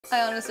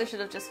I honestly should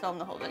have just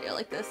filmed the whole video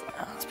like this.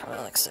 Oh, it's probably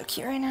like so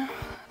cute right now.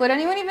 Would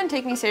anyone even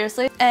take me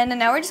seriously? And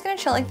now we're just gonna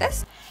chill like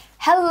this.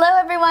 Hello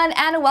everyone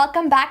and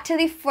welcome back to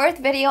the 4th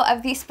video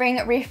of the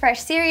Spring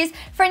Refresh series.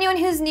 For anyone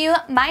who's new,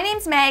 my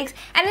name's Megs,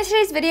 and in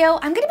today's video,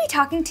 I'm gonna be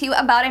talking to you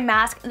about a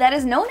mask that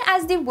is known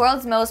as the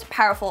world's most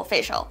powerful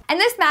facial. And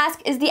this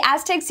mask is the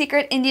Aztec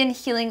Secret Indian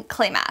Healing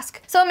Clay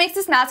Mask. So what makes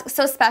this mask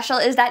so special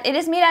is that it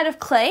is made out of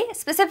clay,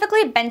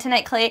 specifically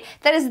bentonite clay.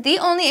 That is the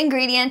only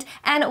ingredient,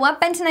 and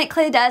what bentonite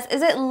clay does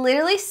is it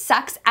literally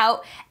sucks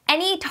out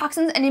any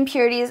toxins and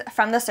impurities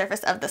from the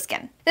surface of the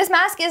skin. This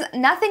mask is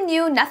nothing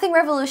new, nothing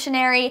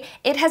revolutionary.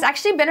 It has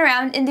actually been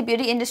around in the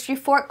beauty industry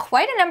for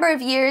quite a number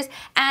of years,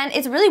 and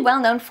it's really well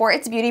known for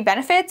its beauty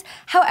benefits.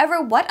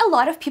 However, what a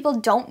lot of people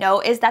don't know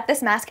is that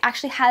this mask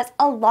actually has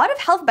a lot of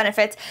health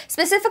benefits,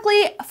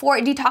 specifically for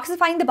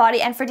detoxifying the body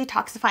and for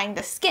detoxifying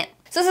the skin.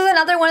 So this is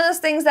another one of those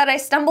things that I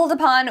stumbled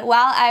upon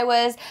while I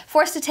was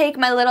forced to take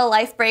my little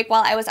life break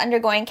while I was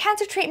undergoing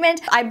cancer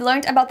treatment. I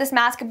learned about this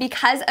mask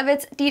because of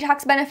its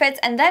detox benefits,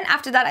 and then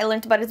after that I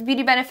learned about its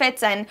beauty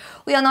benefits, and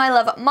we all know I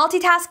love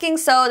multitasking,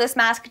 so this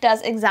mask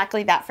does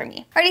exactly that for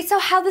me. Alrighty, so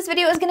how this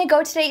video is going to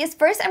go today is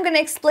first I'm going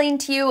to explain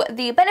to you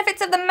the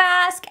benefits of the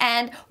mask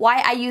and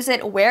why I use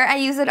it, where I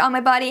use it on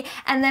my body,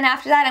 and then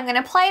after that I'm going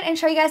to apply it and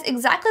show you guys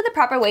exactly the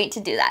proper way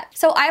to do that.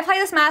 So I apply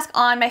this mask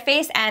on my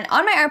face and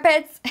on my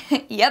armpits.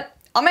 Yep.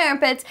 On my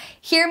armpits.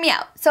 Hear me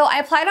out. So I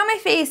apply it on my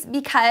face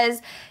because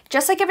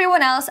just like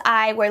everyone else,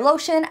 I wear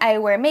lotion, I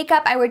wear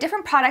makeup, I wear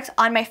different products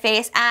on my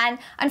face, and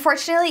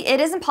unfortunately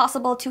it is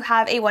impossible to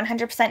have a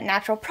 100%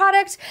 natural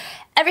product.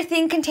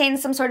 Everything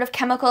contains some sort of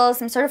chemicals,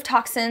 some sort of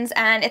toxins,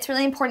 and it's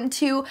really important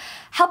to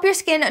help your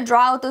skin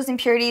draw out those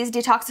impurities,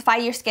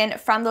 detoxify your skin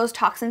from those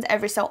toxins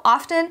every so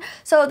often.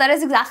 So that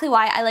is exactly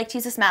why I like to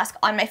use this mask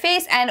on my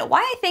face, and why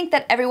I think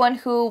that everyone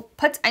who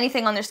puts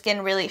anything on their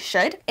skin really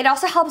should. It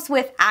also helps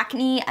with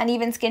acne,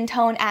 uneven skin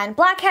tone, and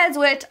blackheads,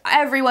 which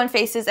everyone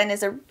faces and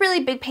is a really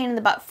big pain in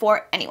the butt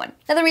for anyone.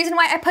 Now the reason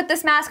why I put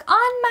this mask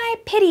on my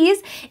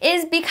pitties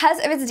is because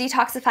of its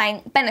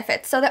detoxifying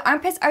benefits. So the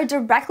armpits are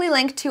directly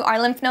linked to our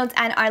lymph nodes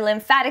and our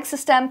lymphatic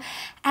system,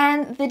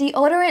 and the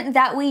deodorant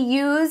that we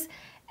use,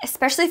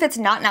 especially if it's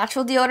not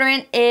natural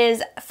deodorant,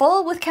 is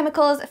full with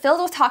chemicals,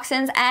 filled with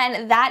toxins,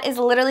 and that is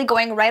literally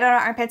going right on our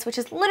armpits, which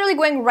is literally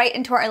going right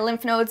into our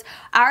lymph nodes.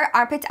 Our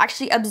armpits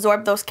actually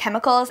absorb those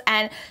chemicals,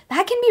 and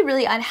that can be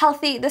really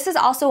unhealthy. This is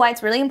also why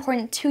it's really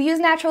important to use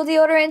natural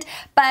deodorant,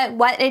 but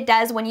what it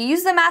does when you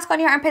use the mask on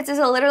your armpits is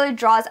it literally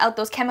draws out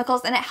those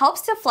chemicals, and it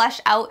helps to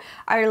flush out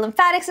our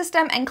lymphatic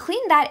system and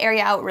clean that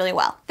area out really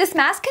well. This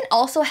mask can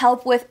also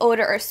help with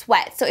odor or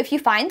sweat. So if you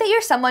find that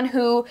you're someone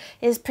who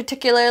is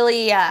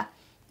particularly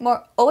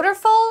more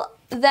odorful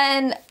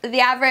than the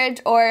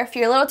average, or if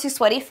you're a little too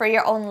sweaty for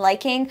your own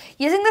liking,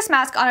 using this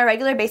mask on a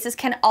regular basis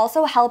can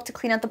also help to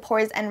clean out the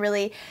pores and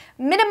really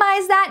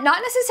minimize that.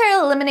 Not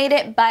necessarily eliminate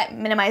it, but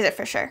minimize it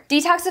for sure.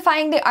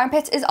 Detoxifying the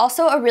armpits is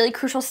also a really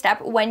crucial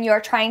step when you're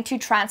trying to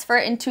transfer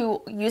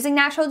into using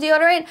natural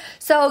deodorant.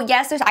 So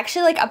yes, there's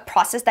actually like a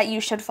process that you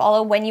should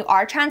follow when you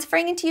are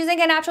transferring into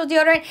using a natural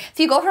deodorant. If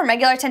you go from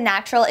regular to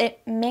natural,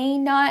 it may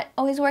not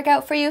always work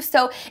out for you.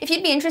 So if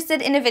you'd be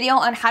interested in a video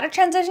on how to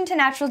transition to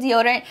natural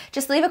deodorant,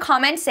 just leave a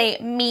comment, say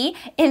me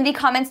in the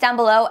comments down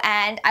below,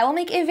 and I will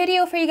make a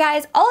video for you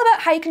guys all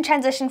about how you can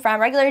transition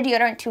from regular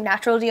deodorant to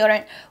natural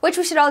deodorant, which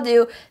we should all do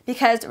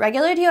because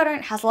regular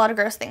deodorant has a lot of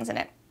gross things in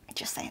it.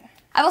 Just saying.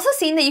 I've also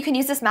seen that you can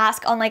use this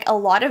mask on like a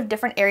lot of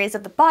different areas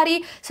of the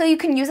body. So you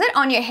can use it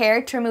on your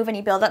hair to remove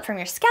any buildup from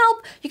your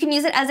scalp. You can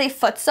use it as a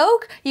foot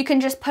soak. You can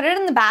just put it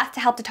in the bath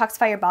to help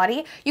detoxify your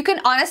body. You can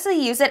honestly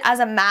use it as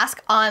a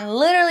mask on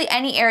literally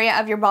any area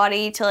of your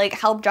body to like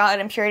help draw out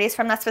impurities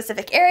from that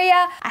specific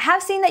area. I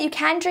have seen that you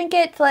can drink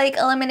it to like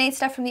eliminate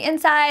stuff from the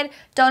inside.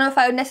 Don't know if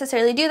I would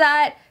necessarily do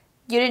that.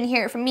 You didn't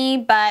hear it from me,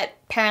 but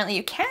apparently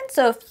you can,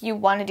 so if you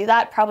want to do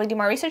that, probably do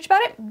more research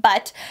about it.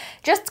 But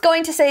just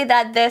going to say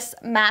that this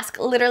mask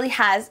literally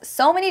has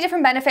so many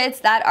different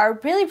benefits that are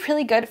really,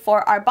 really good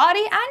for our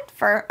body and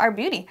for our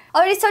beauty.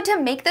 Alrighty, so to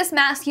make this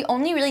mask, you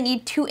only really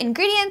need 2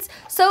 ingredients.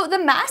 So the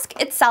mask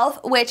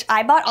itself, which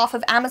I bought off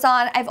of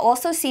Amazon, I've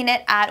also seen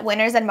it at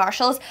Winners and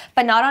Marshalls,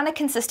 but not on a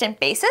consistent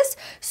basis.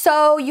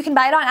 So you can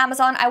buy it on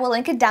Amazon. I will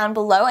link it down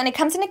below, and it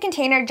comes in a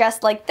container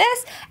just like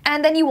this.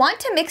 And then you want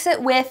to mix it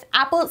with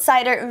apple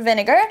cider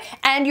vinegar,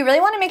 and you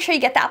really want to make sure you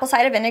get the apple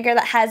cider vinegar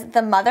that has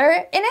the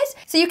mother in it.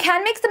 So you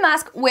can mix the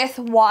mask with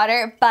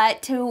water,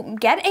 but to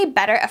get a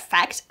better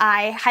effect,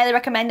 I highly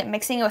recommend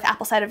mixing it with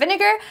apple cider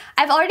vinegar.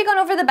 I've already gone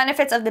over the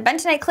benefits of the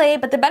bentonite clay,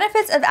 but the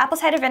benefits of apple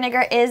cider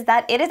vinegar is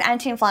that it is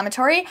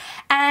anti-inflammatory,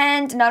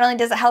 and not only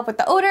does it help with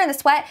the odor and the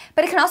sweat,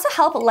 but it can also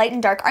help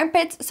lighten dark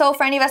armpits. So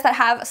for any of us that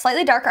have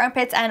slightly darker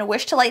armpits and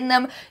wish to lighten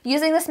them,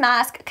 using this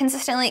mask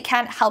consistently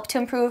can help to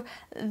improve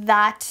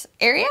that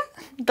area,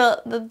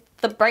 the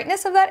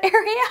brightness of that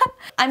area.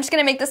 I'm just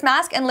gonna make this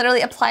mask and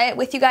literally apply it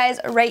with you guys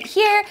right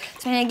here.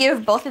 So I'm gonna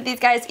give both of these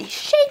guys a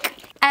shake.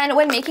 And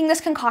when making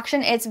this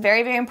concoction, it's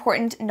very, very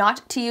important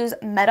not to use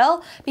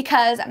metal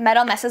because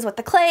metal messes with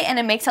the clay and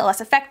it makes it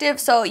less effective.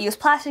 So use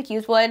plastic,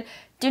 use wood,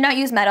 Do not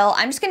use metal.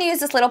 I'm just gonna use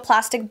this little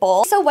plastic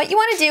bowl. So what you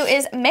wanna do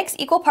is mix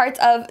equal parts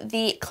of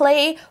the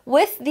clay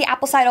with the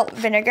apple cider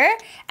vinegar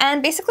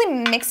and basically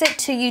mix it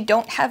till you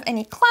don't have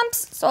any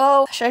clumps.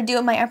 So should I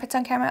do my armpits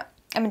on camera?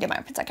 I'm gonna do my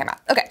armpits on camera.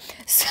 Okay,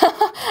 so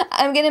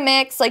I'm gonna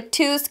mix like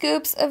 2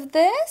 scoops of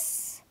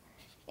this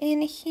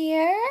in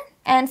here.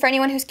 And for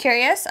anyone who's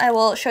curious, I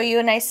will show you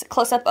a nice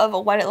close-up of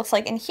what it looks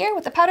like in here,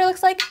 what the powder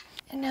looks like.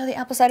 And now the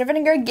apple cider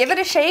vinegar, give it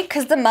a shake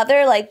because the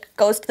mother like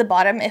goes to the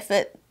bottom if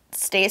it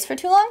stays for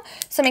too long.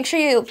 So make sure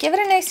you give it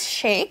a nice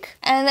shake.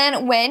 And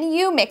then when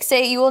you mix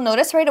it, you will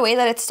notice right away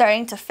that it's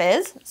starting to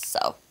fizz.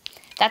 So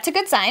that's a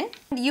good sign.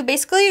 You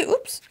basically,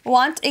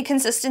 want a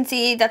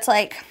consistency that's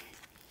like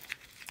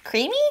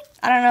creamy?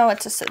 I don't know what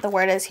the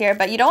word is here,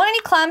 but you don't want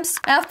any clumps.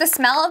 Now, if the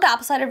smell of the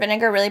apple cider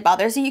vinegar really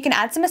bothers you, you can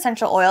add some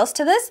essential oils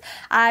to this.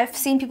 I've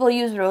seen people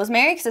use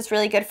rosemary because it's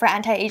really good for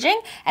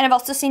anti-aging, and I've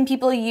also seen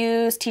people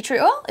use tea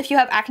tree oil. If you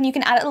have acne, you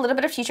can add a little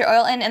bit of tea tree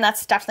oil in, and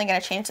that's definitely going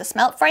to change the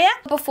smell for you.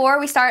 Before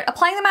we start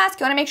applying the mask,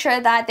 you want to make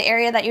sure that the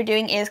area that you're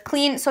doing is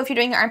clean. So if you're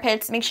doing your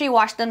armpits, make sure you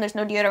wash them. There's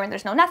no deodorant,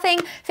 there's no nothing.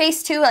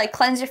 Face too, like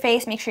cleanse your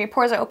face, make sure your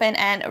pores are open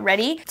and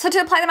ready. So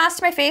to apply the mask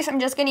to my face, I'm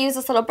just going to use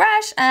this little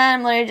brush,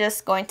 and I'm literally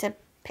just going to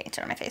paint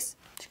it on my face.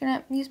 Just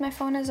gonna use my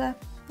phone as a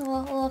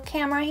little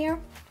camera here.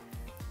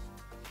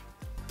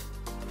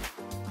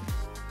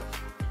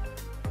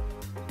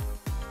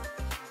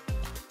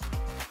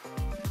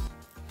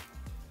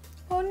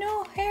 Oh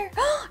no, hair.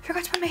 I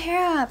forgot to put my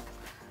hair up.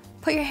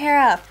 Put your hair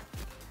up.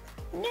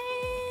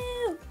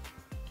 No.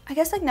 I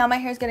guess like now my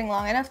hair is getting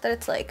long enough that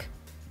it's like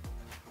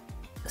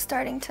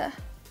starting to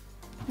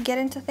get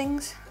into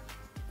things.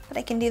 But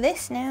I can do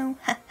this now.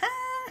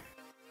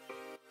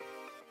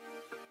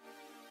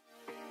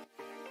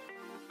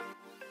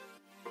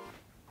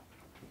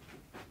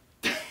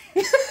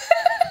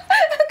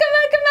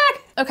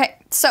 Okay,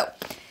 so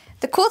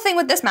the cool thing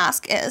with this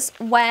mask is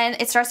when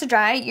it starts to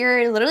dry,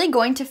 you're literally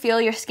going to feel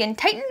your skin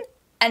tighten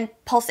and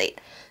pulsate.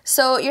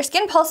 So your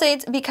skin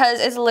pulsates because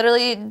it's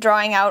literally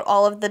drawing out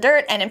all of the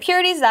dirt and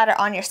impurities that are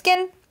on your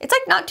skin. It's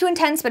like not too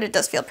intense, but it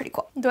does feel pretty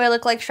cool. Do I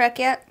look like Shrek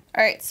yet?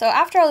 All right, so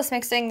after all this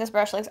mixing, this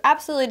brush looks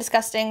absolutely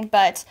disgusting,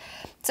 but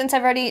since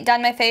I've already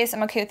done my face,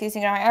 I'm okay with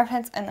using it on my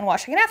armpits and then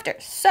washing it after.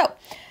 So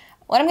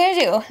what I'm gonna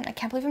do, and I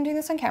can't believe I'm doing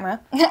this on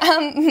camera, but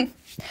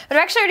I've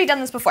actually already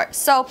done this before.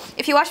 So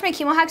if you watch my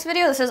chemo hacks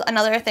video, this is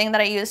another thing that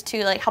I use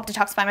to like help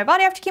detoxify my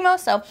body after chemo.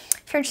 So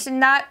if you're interested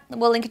in that,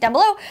 we'll link it down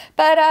below.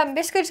 But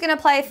basically just gonna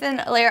apply a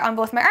thin layer on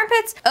both my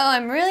armpits. Oh,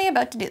 I'm really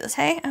about to do this,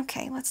 hey?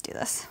 Okay, let's do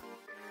this.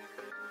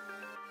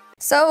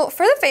 So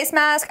for the face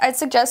mask, I'd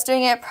suggest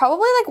doing it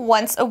probably like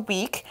once a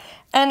week.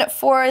 And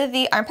for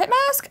the armpit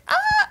mask,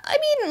 I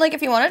mean, like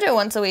if you want to do it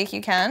once a week,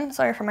 you can.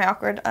 Sorry for my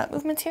awkward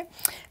movements here.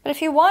 But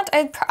if you want,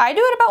 I do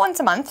it about once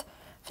a month.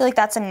 I feel like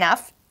that's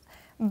enough.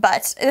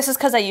 But this is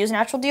because I use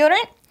natural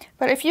deodorant.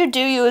 But if you do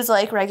use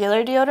like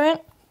regular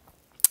deodorant,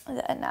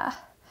 then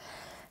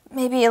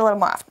maybe a little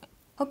more often.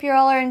 Hope you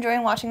all are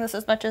enjoying watching this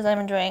as much as I'm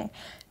enjoying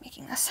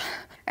making this.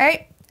 All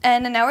right,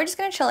 and now we're just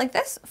gonna chill like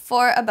this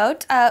for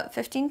about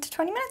 15 to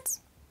 20 minutes.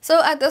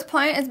 So at this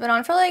point, it's been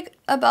on for like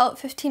about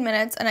 15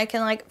 minutes and I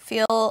can like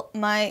feel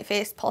my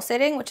face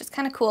pulsating, which is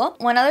kind of cool.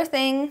 One other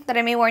thing that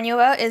I may warn you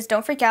about is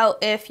don't freak out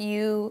if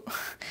you,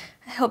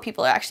 I hope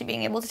people are actually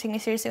being able to take me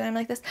seriously when I'm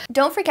like this.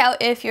 Don't freak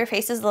out if your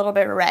face is a little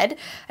bit red.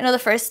 I know the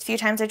first few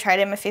times I tried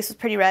it, my face was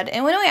pretty red.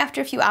 It went away after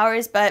a few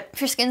hours, but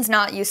if your skin's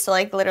not used to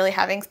like literally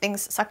having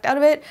things sucked out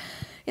of it,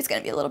 it's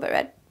gonna be a little bit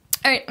red.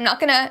 All right, I'm not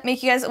gonna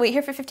make you guys wait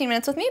here for 15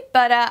 minutes with me,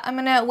 but I'm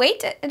gonna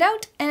wait it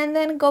out and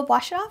then go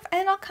wash it off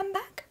and I'll come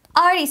back.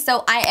 Alrighty,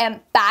 so I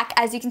am back.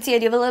 As you can see, I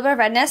do have a little bit of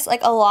redness,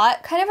 like a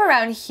lot kind of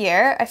around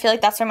here. I feel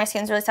like that's where my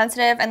skin's really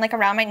sensitive, and like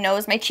around my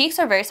nose. My cheeks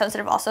are very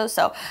sensitive also,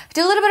 so I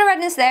do a little bit of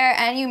redness there,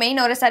 and you may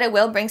notice that it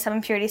will bring some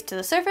impurities to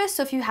the surface.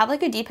 So if you have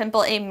like a deep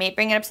pimple, it may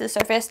bring it up to the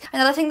surface.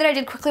 Another thing that I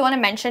did quickly want to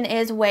mention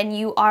is when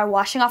you are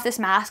washing off this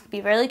mask,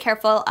 be really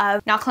careful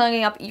of not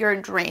clogging up your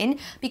drain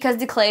because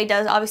the clay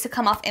does obviously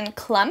come off in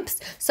clumps.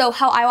 So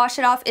how I wash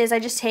it off is I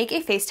just take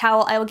a face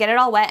towel, I will get it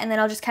all wet, and then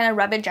I'll just kind of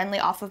rub it gently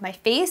off of my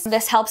face.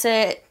 This helps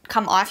it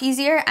come off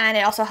easier, and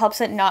it also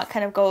helps it not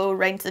kind of go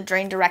right into the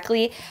drain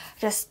directly.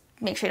 Just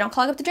make sure you don't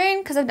clog up the drain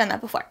because I've done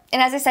that before.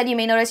 And as I said, you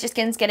may notice your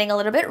skin's getting a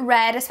little bit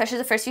red, especially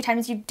the first few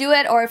times you do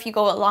it, or if you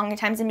go longer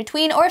times in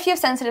between, or if you have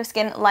sensitive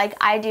skin like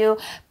I do.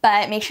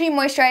 But make sure you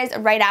moisturize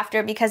right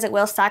after because it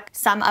will suck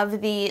some of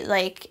the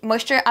like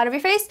moisture out of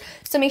your face.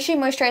 So make sure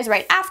you moisturize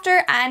right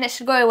after, and it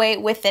should go away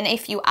within a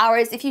few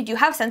hours. If you do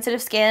have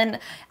sensitive skin,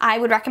 I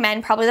would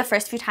recommend probably the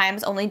first few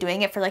times only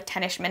doing it for like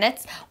 10-ish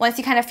minutes. Once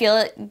you kind of feel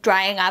it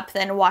drying up,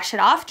 then wash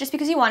it off, just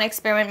because you want to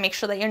experiment, make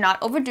sure that you're not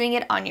overdoing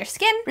it on your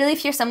skin. Really,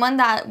 if you're someone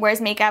that wears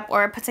wears makeup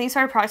or puts any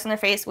sort of products on their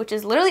face, which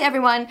is literally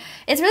everyone,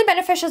 it's really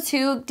beneficial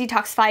to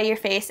detoxify your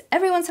face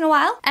every once in a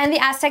while. And the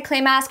Aztec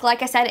clay mask,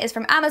 like I said, is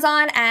from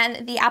Amazon,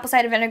 and the apple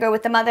cider vinegar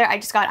with the mother I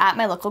just got at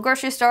my local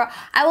grocery store.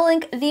 I will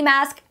link the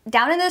mask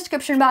down in the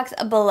description box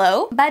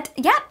below. But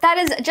yeah, that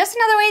is just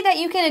another way that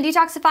you can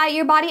detoxify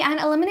your body and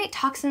eliminate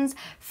toxins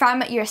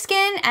from your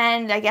skin,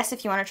 and I guess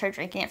if you want to try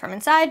drinking it from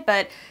inside,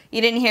 but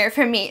you didn't hear it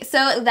from me.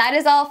 So that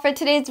is all for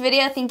today's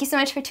video. Thank you so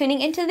much for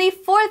tuning into the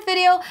 4th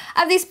video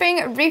of the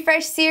Spring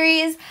Refresh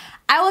series.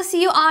 I will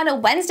see you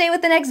on Wednesday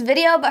with the next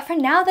video, but for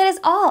now that is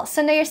all.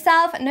 So know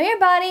yourself, know your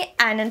body,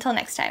 and until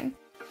next time.